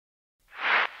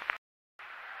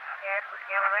What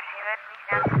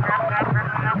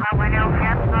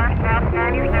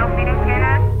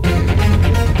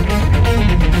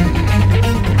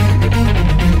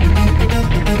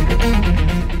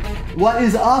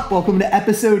is up? Welcome to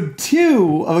episode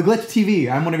 2 of A Glitch TV.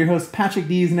 I'm one of your hosts, Patrick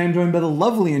Dees, and I'm joined by the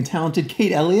lovely and talented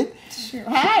Kate Elliott.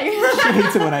 Hi. She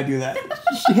hates it when I do that.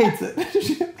 She hates it.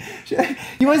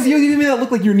 You give me that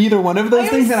look like you're neither one of those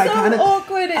things, and I kind of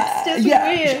awkward. It's just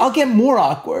weird. I'll get more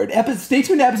awkward. Stay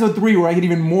tuned to episode 3 where I get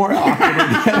even more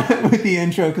awkward with the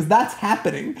intro, because that's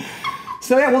happening.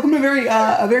 So yeah, welcome to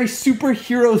a very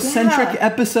superhero-centric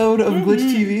episode of Glitch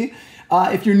TV.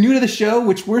 If you're new to the show,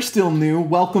 which we're still new,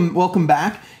 welcome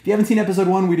back. If you haven't seen episode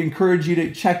 1, we'd encourage you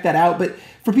to check that out. But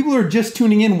for people who are just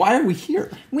tuning in, why are we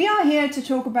here? We are here to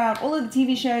talk about all of the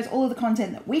TV shows, all of the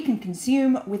content that we can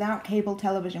consume without cable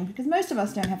television, because most of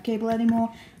us don't have cable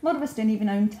anymore. A lot of us don't even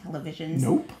own televisions.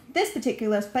 Nope. This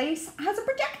particular space has a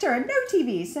projector and no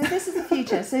TV, so this is the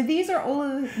future. So these are all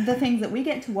of the things that we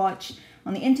get to watch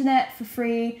on the internet for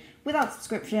free, without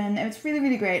subscription. It's really,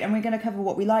 really great, and we're going to cover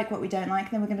what we like, what we don't like,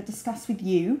 and then we're going to discuss with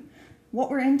you what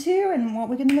we're into and what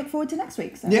we're going to look forward to next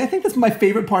week. So. Yeah, I think that's my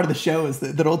favorite part of the show is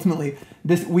that ultimately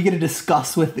we get to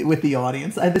discuss with the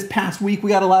audience. This past week we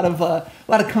got a lot of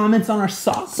comments on our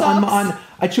socks.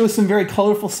 I chose some very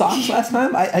colorful socks last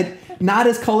time. I not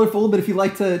as colorful, but if you'd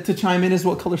like to chime in as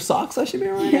what color socks I should be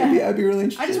wearing, I'd be really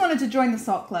interested. I just wanted to join the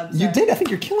sock club. So. You did. I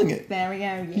think you're killing it. There we go.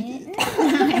 Yeah.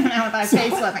 I don't know what that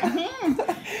face was.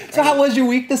 So how was your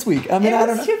week this week? I mean, I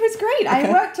don't know. It was great. Okay.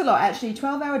 I worked a lot, actually.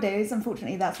 12-hour days.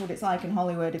 Unfortunately, that's what it's like in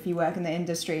Hollywood if you work in the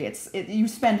industry. You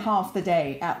spend half the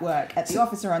day at work. At the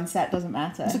office or on set, doesn't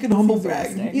matter. It's like a humble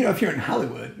brag. You know, if you're in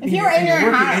Hollywood and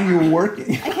you're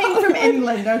working. I came from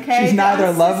England, okay? She's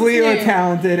neither lovely or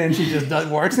talented, and she just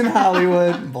works in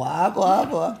Hollywood. Blah, blah,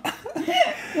 blah.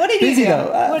 What did you do?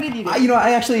 What did you do?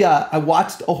 I actually I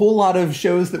watched a whole lot of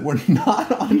shows that were not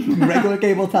on regular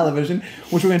cable television,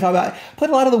 which we're going to talk about. I played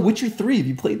a lot of The Witcher 3. Have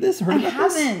you played this? Heard about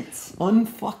this? I haven't.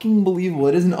 Unfucking believable.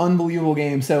 It is an unbelievable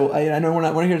game. So I know we're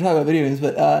not here to talk about video games,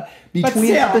 but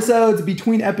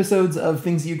between episodes of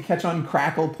things you catch on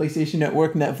Crackle, PlayStation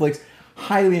Network, Netflix,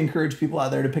 highly encourage people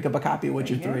out there to pick up a copy of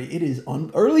Witcher 3. It is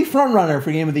early front runner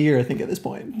for Game of the Year, I think, at this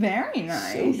point. Very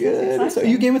nice. So good. So are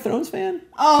you a Game of Thrones fan?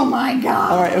 Oh my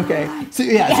god. All right, okay. So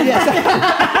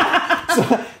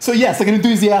yes, like an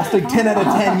enthusiastic 10 out of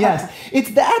 10, yes.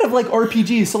 It's that of like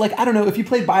RPGs. So like, I don't know, if you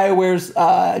played BioWare's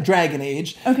Dragon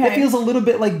Age, it feels a little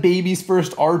bit like baby's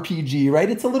first RPG, right?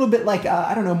 It's a little bit like,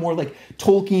 I don't know, more like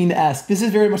Tolkien-esque. This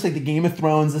is very much like the Game of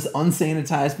Thrones, this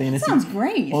unsanitized fantasy. That sounds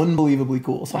great. Unbelievably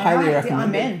cool. So highly recommend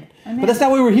I'm it. in. But that's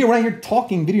not why we're here. We're not here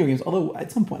talking video games. Although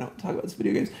at some point I want to talk about this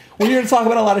video games. We're here to talk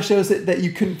about a lot of shows that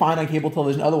you couldn't find on cable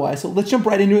television otherwise. So let's jump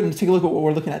right into it and take a look at what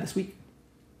we're looking at this week.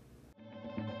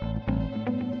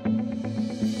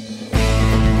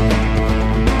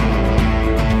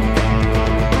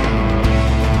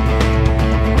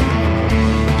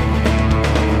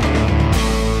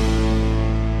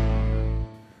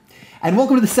 And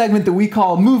welcome to the segment that we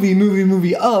call movie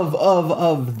of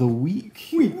the week.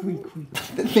 Week.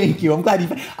 Thank you. I'm glad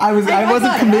I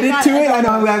wasn't committed to it. I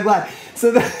know. I'm glad. So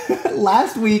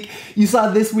last week you saw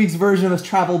this week's version of us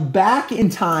travel back in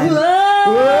time.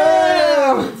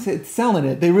 Whoa! It's selling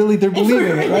it. They're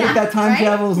believing it, right? That time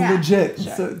travel is legit.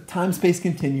 Sure. So time space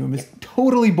continuum is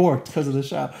totally borked because of the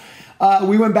show.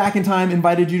 We went back in time,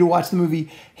 invited you to watch the movie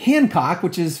Hancock,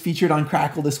 which is featured on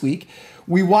Crackle this week.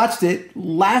 We watched it.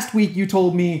 Last week you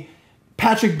told me,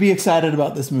 Patrick, be excited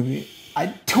about this movie.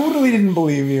 I totally didn't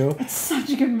believe you. It's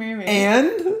such a good movie.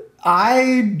 And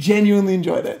I genuinely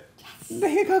enjoyed it. Yes. The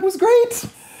Hancock was great.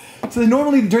 So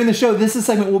normally during the show, this is a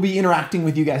segment we'll be interacting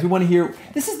with you guys. We want to hear,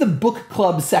 this is the book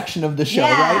club section of the show,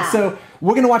 right? So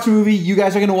we're going to watch a movie. You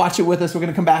guys are going to watch it with us. We're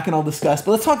going to come back and I'll discuss. But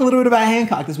let's talk a little bit about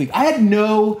Hancock this week. I had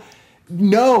nothing.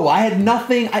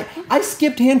 I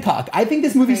skipped Hancock. I think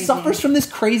this movie suffers from this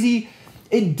crazy...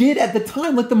 It did at the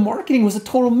time. Like, the marketing was a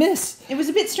total miss. It was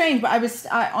a bit strange, but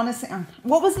I honestly...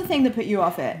 what was the thing that put you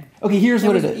off it? Okay, here's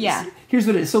what it is. Yeah. Here's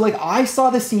what it is. So, like, I saw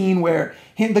the scene where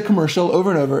the commercial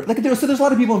over and over. Like, so there's a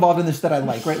lot of people involved in this that I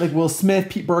like, right? Like, Will Smith,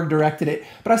 Pete Berg directed it.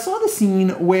 But I saw the scene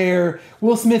where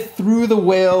Will Smith threw the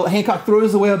whale, Hancock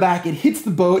throws the whale back, it hits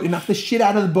the boat, it knocked the shit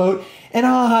out of the boat. And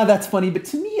that's funny. But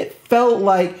to me, it felt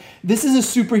like this is a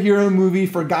superhero movie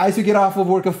for guys who get off of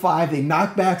work at 5. They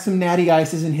knock back some natty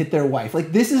ices and hit their wife.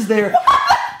 Like, this is their...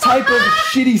 type of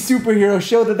shitty superhero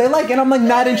show that they like, and I'm like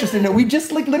not interested in it. We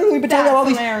just like literally been talking about all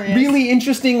these really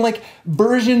interesting like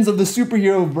versions of the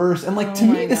superhero verse, and like to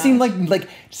me this seemed like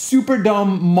super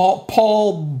dumb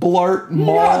Paul Blart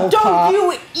Mall Cop.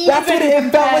 That's what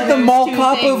it felt like, the mall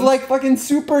cop of like fucking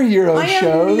superhero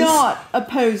shows. I am not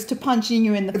opposed to punching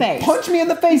you in the face. Punch me in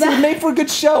the face. It was made for a good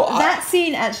show. That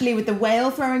scene actually with the whale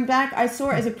throwing back, I saw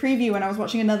it as a preview when I was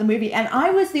watching another movie, and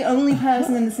I was the only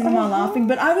person in the cinema laughing,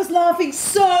 but I was laughing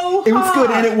so hard. It was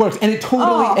good, and it worked, and it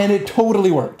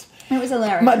totally worked. It was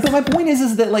hilarious. But my point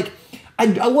is that like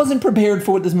I wasn't prepared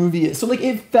for what this movie is, so like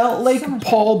it felt like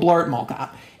Paul Blart Mall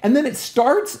Cop, and then it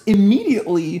starts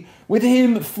immediately with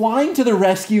him flying to the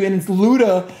rescue, and it's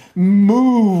Luda,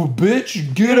 move,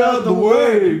 bitch, get out the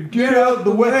way, get out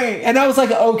the way. And I was like,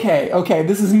 okay,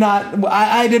 this is not,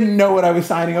 I didn't know what I was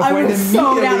signing up for. I was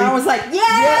so down, I was like,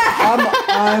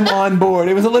 I'm on board.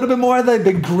 It was a little bit more like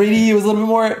the gritty, it was a little bit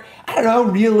more, I don't know,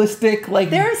 realistic. Like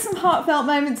there are some heartfelt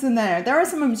moments in there. There are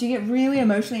some moments you get really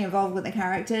emotionally involved with the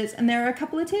characters, and there are a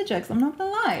couple of tear jerks, I'm not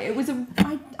gonna lie. It was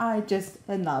I just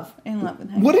in love with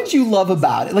him. What did you love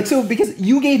about it? Like, so because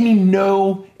you gave me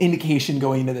no indication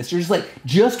going into this. You're just like,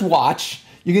 just watch.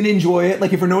 You're going to enjoy it.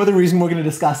 Like, if for no other reason, we're going to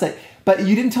discuss it. But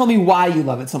you didn't tell me why you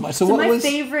love it so much. So what was... my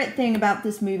favorite thing about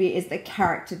this movie is the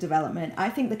character development.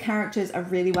 I think the characters are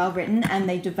really well written, and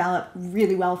they develop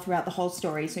really well throughout the whole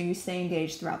story. So you stay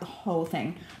engaged throughout the whole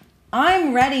thing.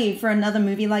 I'm ready for another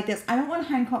movie like this. I don't want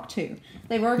Hancock 2.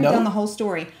 They've already done the whole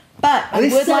story. But they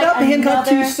set up Hancock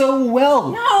 2 so well.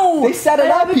 No, they set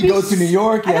it up. He goes to New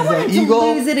York. He has an eagle. I don't want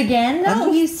him to lose it again.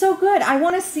 No, he's so good. I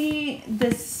want to see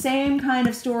the same kind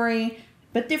of story,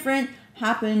 but different,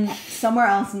 happen somewhere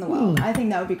else in the world. I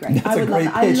think that would be great. I would love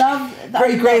that. I love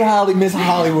that. Great Miss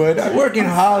Hollywood. I work in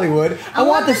Hollywood. I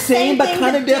want the same but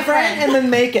kind of different, and then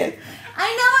make it. I know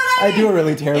what I mean. I do a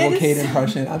really terrible Kate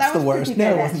impression. That's the worst.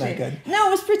 No, it wasn't that good. No,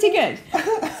 it was pretty good.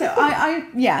 So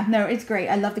no, it's great.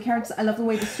 I love the characters. I love the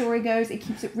way the story goes. It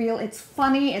keeps it real. It's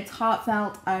funny. It's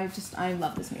heartfelt. I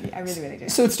love this movie. I really, really do.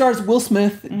 So it stars Will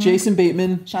Smith, Jason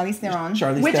Bateman, Charlize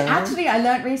Theron. Which actually I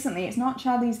learned recently, it's not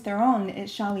Charlize Theron,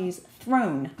 it's Charlize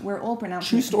Throne. We're all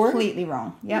pronouncing it completely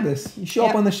wrong. Yep. You show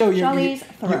up on the show,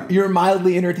 you're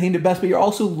mildly entertained at best, but you're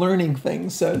also learning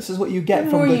things. So this is what you get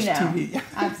from Glitch TV.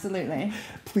 Absolutely.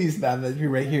 Please, that you're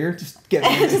right here. Just get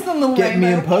me, get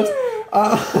me in post.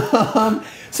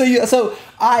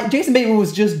 Jason Bateman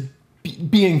was just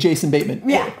being Jason Bateman.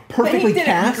 Yeah, perfectly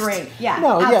cast. Great. Yeah,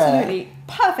 absolutely.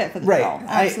 Perfect for the role.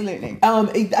 Absolutely.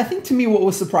 I think to me what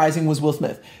was surprising was Will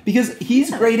Smith, because he's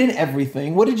great in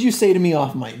everything. What did you say to me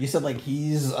off mic? You said like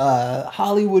he's a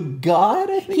Hollywood god,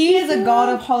 I think. He is a god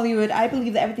of Hollywood. I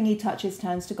believe that everything he touches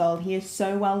turns to gold. He is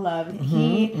so well loved.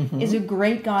 He is a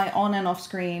great guy on and off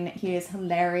screen. He is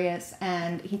hilarious,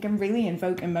 and he can really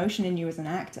invoke emotion in you as an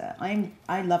actor.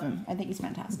 I love him. I think he's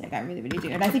fantastic. I really, really do.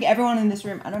 And I think everyone in this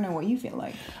room, I don't know what you feel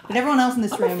like, but everyone else in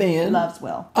this room loves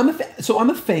Will. I'm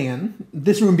a fan.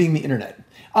 This room being the internet.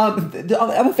 I'm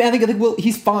a fan. I think Will,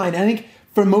 he's fine. I think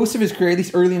for most of his career, at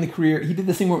least early in the career, he did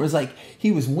this thing where it was like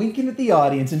he was winking at the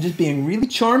audience and just being really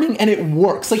charming, and it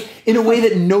works like in a way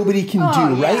that nobody can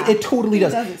do, right? It totally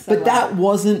does. But that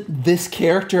wasn't this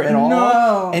character at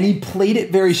all, and he played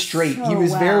it very straight. He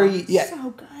was very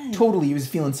so good. Totally. He was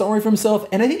feeling sorry for himself,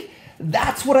 and I think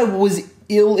that's what I was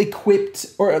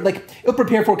ill-equipped or like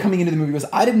ill-prepared for coming into the movie. Was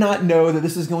I did not know that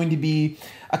this was going to be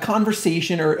a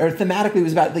conversation or thematically it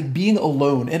was about like being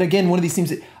alone. And again, one of these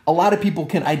things that a lot of people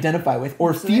can identify with,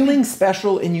 or feeling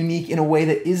special and unique in a way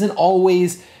that isn't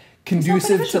always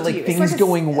conducive to like things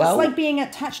going well. It's like being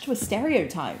attached to a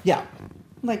stereotype. Yeah.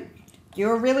 Like,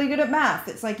 you're really good at math.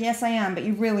 It's like, yes, I am, but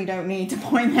you really don't need to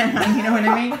point that out. You know what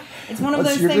I mean? It's one of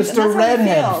those things. You're just a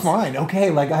redhead. Fine. Okay.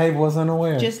 Like, I wasn't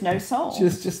aware. Just no soul.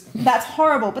 Just. That's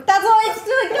horrible, but that's all it's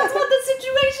like. That's what the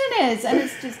situation is, and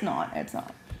it's just not. It's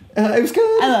not. It was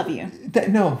good. I love you.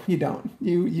 No, you don't.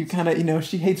 You kind of,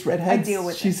 she hates redheads. I deal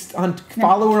with She's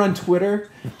follow her on Twitter.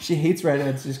 She hates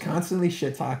redheads. She's constantly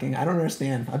shit talking. I don't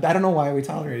understand. I don't know why we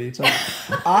tolerate each other.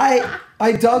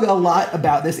 I dug a lot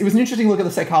about this. It was an interesting look at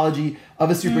the psychology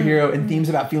of a superhero and themes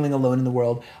about feeling alone in the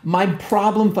world. My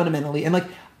problem fundamentally, and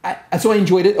so I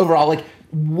enjoyed it overall, like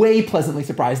way pleasantly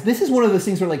surprised. This is one of those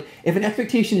things where like if an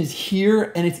expectation is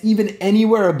here and it's even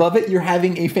anywhere above it, you're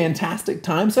having a fantastic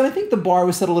time. So I think the bar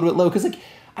was set a little bit low because like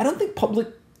I don't think public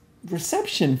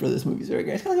reception for this movie is very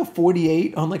good. It's got like a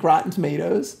 48 on like Rotten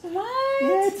Tomatoes. What?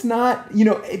 Yeah, it's not,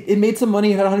 it made some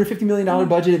money. It had a $150 million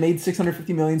budget. It made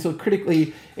 $650 million. So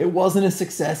critically, it wasn't a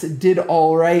success. It did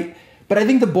all right. But I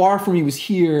think the bar for me was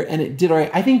here and it did all right.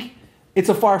 I think it's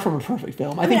a far from a perfect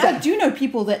film. I mean, I do know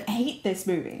people that hate this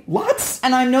movie. Lots?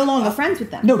 And I'm no longer friends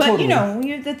with them. No, but,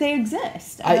 totally. That they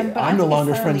exist. I'm no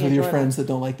longer friends with your friends that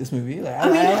don't like this movie either.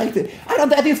 I liked it. I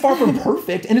think it's far from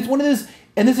perfect. And it's one of those,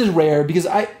 and this is rare because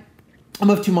I'm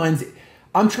of two minds.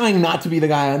 I'm trying not to be the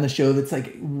guy on the show that's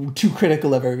like too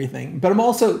critical of everything. But I'm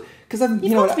also, because I'm,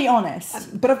 you know, to be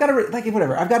honest. But I've got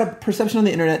whatever. I've got a perception on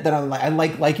the internet that I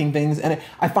like liking things, and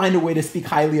I find a way to speak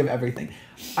highly of everything.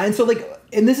 And so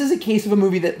and this is a case of a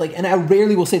movie that and I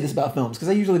rarely will say this about films because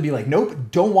I usually be like, nope,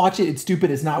 don't watch it. It's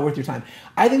stupid. It's not worth your time.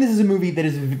 I think this is a movie that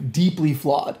is deeply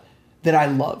flawed that I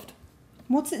loved.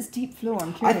 What's its deep flaw?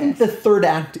 I'm curious. I think the third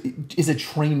act is a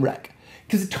train wreck.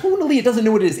 Because tonally, it doesn't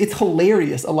know what it is. It's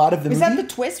hilarious, a lot of the movie. Is that the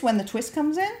twist when the twist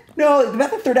comes in? No,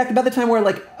 about the third act, about the time where,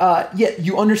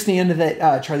 you understand that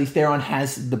Charlize Theron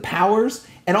has the powers,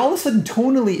 and all of a sudden,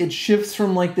 tonally, it shifts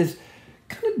from, this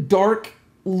kind of dark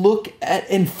look at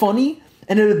and funny,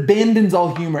 and it abandons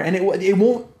all humor, and it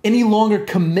won't any longer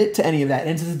commit to any of that. And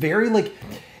it's just very,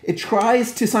 it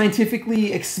tries to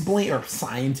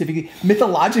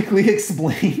mythologically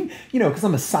explain, because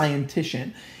I'm a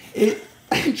scientician,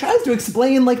 It tries to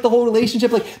explain the whole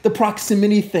relationship, the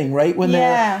proximity thing, right? When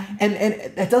they're and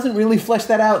it doesn't really flesh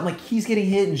that out. He's getting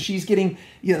hit and she's getting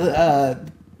I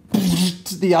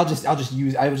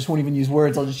just won't even use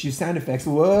words. I'll just use sound effects.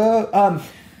 Whoa.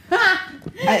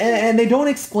 And they don't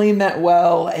explain that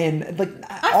well, and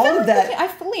all of that. I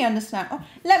fully understand. Oh,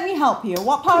 let me help you.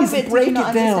 What part of it did you not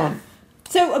understand?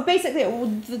 So basically,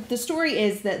 the story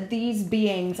is that these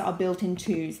beings are built in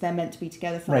twos. They're meant to be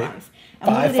together for life.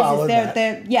 And what it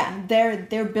is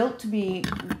they're built to be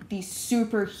these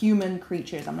superhuman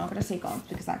creatures. I'm not going to say gods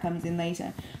because that comes in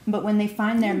later. But when they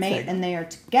find their mate and they are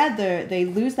together, they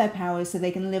lose their powers so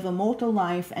they can live a mortal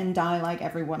life and die like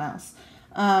everyone else.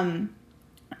 And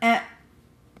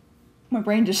my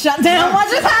brain just shut down.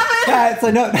 What just happened? Yeah,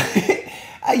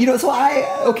 it's so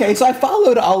I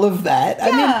followed all of that. Yeah.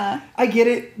 I mean, I get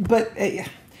it, but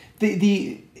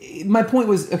my point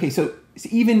was, so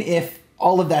even if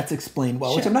all of that's explained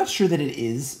well, which I'm not sure that it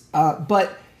is,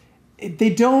 but they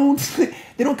don't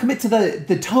commit to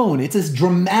the tone. It's this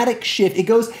dramatic shift. It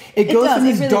goes from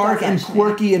this dark and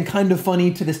quirky and kind of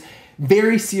funny to this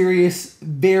very serious,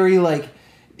 very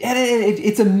and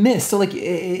it's a miss. So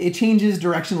it changes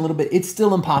direction a little bit. It's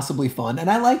still impossibly fun. And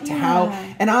I liked how,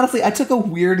 and honestly, I took a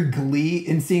weird glee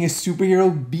in seeing a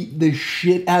superhero beat the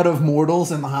shit out of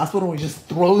mortals in the hospital and he just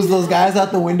throws those guys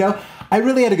out the window. I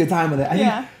really had a good time with it. I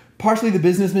think partially the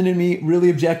businessman in me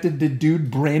really objected to dude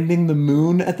branding the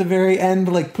moon at the very end,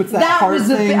 puts that heart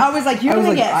thing. I was like, you're going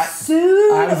to get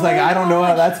sued. I was I don't know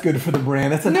how that's good for the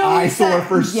brand. That's an eyesore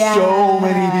for so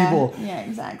many people. Yeah,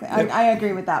 exactly. I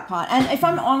agree with that part. And if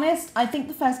I'm honest, I think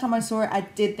the first time I saw it, I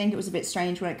did think it was a bit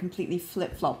strange when it completely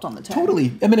flip-flopped on the tone.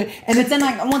 Totally. I mean, but then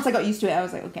once I got used to it, I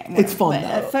was like, okay. Whatever. It's fun, but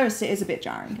at first, it is a bit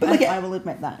jarring. But I will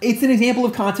admit that. It's an example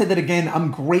of content that, again, I'm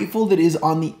grateful that is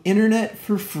on the internet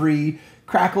for free.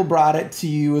 Crackle brought it to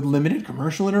you with limited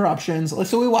commercial interruptions.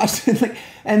 So we watched it,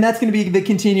 and that's going to be the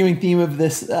continuing theme of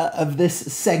this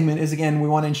segment. Is again, we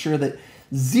want to ensure that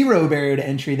zero barrier to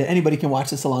entry, that anybody can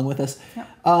watch this along with us. Yep.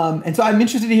 And so I'm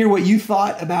interested to hear what you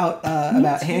thought about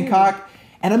Hancock,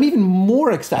 and I'm even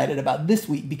more excited about this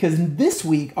week because this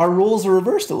week our roles are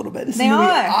reversed a little bit. This is a movie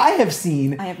I have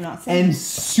seen. I have not seen and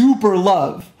super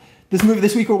love this movie.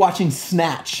 This week we're watching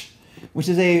Snatch, which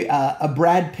is a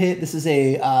Brad Pitt. This is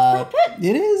a Brad Pitt.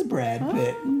 It is Brad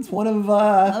Pitt. It's one of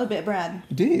I love a bit of Brad.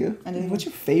 Do you? I do. What's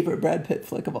your favorite Brad Pitt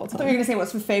flick of all time? I thought you were gonna say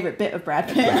what's your favorite bit of Brad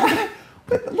Pitt.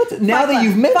 Now that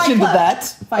you've mentioned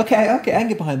that, okay, I can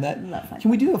get behind that. Can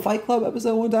we do a Fight Club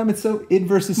episode one time? It's so id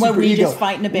versus super we ego. Just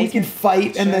fight in a basement. We could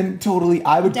fight and then totally,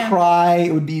 I would cry.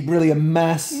 It would be really a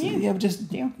mess. Yeah,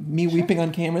 just me weeping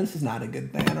on camera. This is not a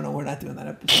good thing. I don't know. We're not doing that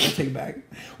episode. I take it back.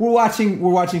 We're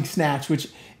watching Snatch, which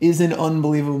is an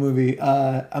unbelievable movie.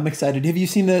 I'm excited. Have you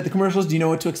seen the commercials? Do you know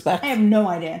what to expect? I have no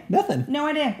idea. Nothing. No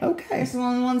idea. Okay. It's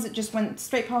one of the ones that just went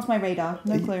straight past my radar.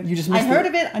 No clue. You just missed I heard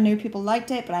of it. I knew people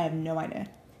liked it, but I have no idea.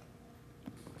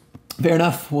 Fair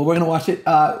enough. Well, we're going to watch it.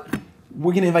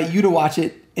 We're going to invite you to watch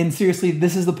it. And seriously,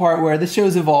 this is the part where this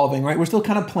show's evolving, right? We're still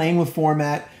kind of playing with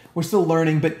format. We're still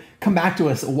learning, but come back to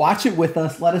us. Watch it with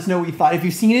us. Let us know what you thought. If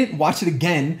you've seen it, watch it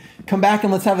again. Come back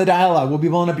and let's have a dialogue. We'll be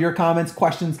blowing up your comments,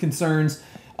 questions, concerns,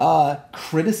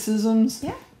 criticisms.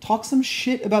 Yeah. Talk some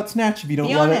shit about Snatch if you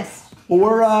don't love it.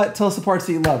 Or tell us the parts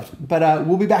that you loved. But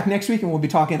we'll be back next week and we'll be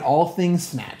talking all things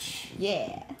Snatch.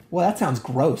 Yeah. Well, that sounds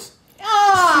gross.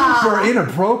 Super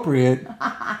inappropriate.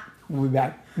 We'll be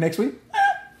back next week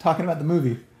talking about the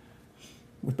movie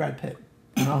with Brad Pitt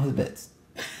and all his bits.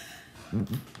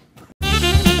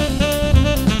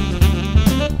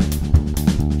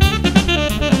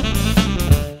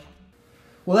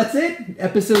 Well, that's it.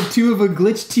 Episode 2 of A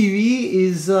Glitch TV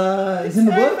is in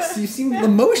the books. You seem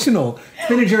emotional. It's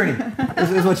been a journey,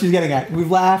 is what she's getting at.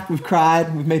 We've laughed, we've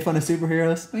cried, we've made fun of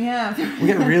superheroes. We have. We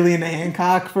get really into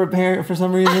Hancock for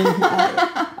some reason.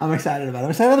 I'm excited about it.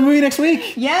 I'm excited about the movie next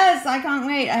week. Yes, I can't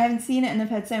wait. I haven't seen it and I've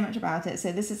heard so much about it.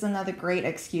 So this is another great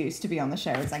excuse to be on the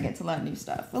show as I get to learn new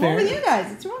stuff. Along with you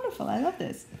guys. It's wonderful. I love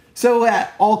this. So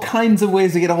all kinds of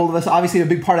ways to get a hold of us. Obviously, a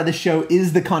big part of this show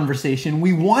is the conversation.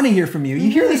 We want to hear from you. You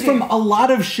hear this from a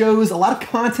lot of shows, a lot of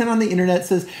content on the internet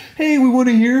says, hey, we want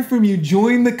to hear from you.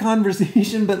 Join the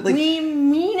conversation. But like, we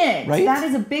mean it. Right? That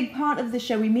is a big part of the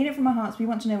show. We mean it from our hearts. We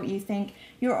want to know what you think.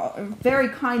 You're very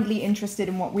kindly interested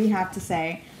in what we have to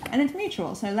say. And it's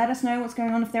mutual. So let us know what's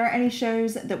going on. If there are any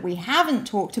shows that we haven't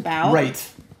talked about.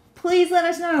 Right. Please let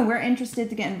us know. We're interested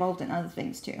to get involved in other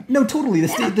things too. No, totally.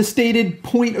 The stated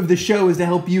point of the show is to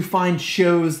help you find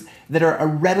shows that are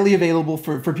readily available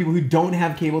for people who don't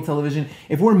have cable television.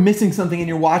 If we're missing something and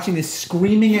you're watching this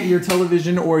screaming at your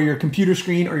television or your computer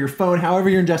screen or your phone, however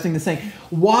you're ingesting this thing,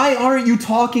 why aren't you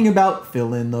talking about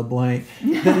fill in the blank?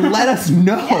 Then let us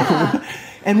know. Yeah.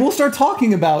 And we'll start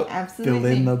talking about fill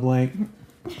in the blank.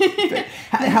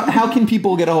 How can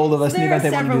people get a hold of us? There are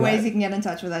several ways you can get in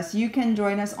touch with us. You can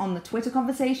join us on the Twitter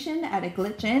conversation at A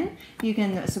Glitch In. You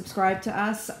can subscribe to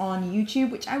us on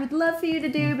YouTube, which I would love for you to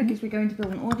do because we're going to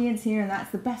build an audience here, and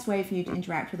that's the best way for you to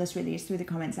interact with us really is through the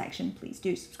comment section. Please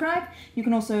do subscribe. You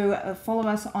can also follow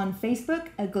us on Facebook,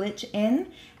 A Glitch In,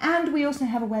 and we also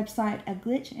have a website,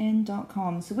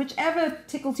 aglitchin.com. So whichever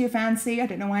tickles your fancy, I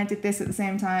don't know why I did this at the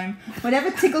same time, whatever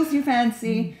tickles your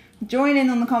fancy, join in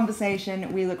on the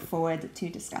conversation. We look forward to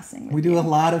discussing with We do a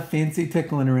lot of fancy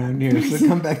tickling around here. So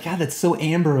come back. God, that's so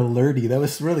Amber Alerty. That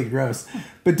was really gross.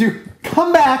 But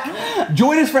come back.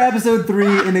 Join us for episode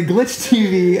 3 in A Glitch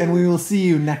TV, and we will see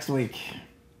you next week.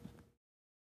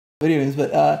 Anyways,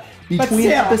 but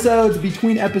between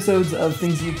episodes of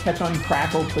things you catch on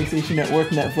Crackle, PlayStation Network,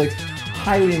 Netflix,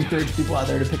 highly encourage people out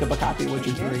there to pick up a copy, which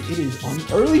is great. It is an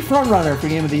early front runner for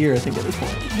Game of the Year, I think, at this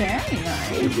point. Very nice.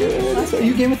 Very good. So, are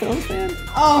you Game of Thrones fan?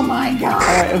 Oh my god. All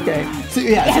right, okay. So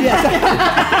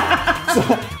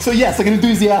yes, like an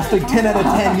enthusiastic 10 out of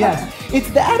 10, yes.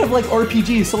 It's that of like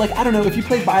RPGs. So like, I don't know, if you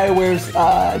play BioWare's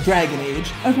Dragon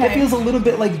Age, it feels a little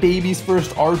bit like baby's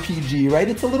first RPG, right?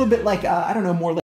 It's a little bit like, I don't know, more like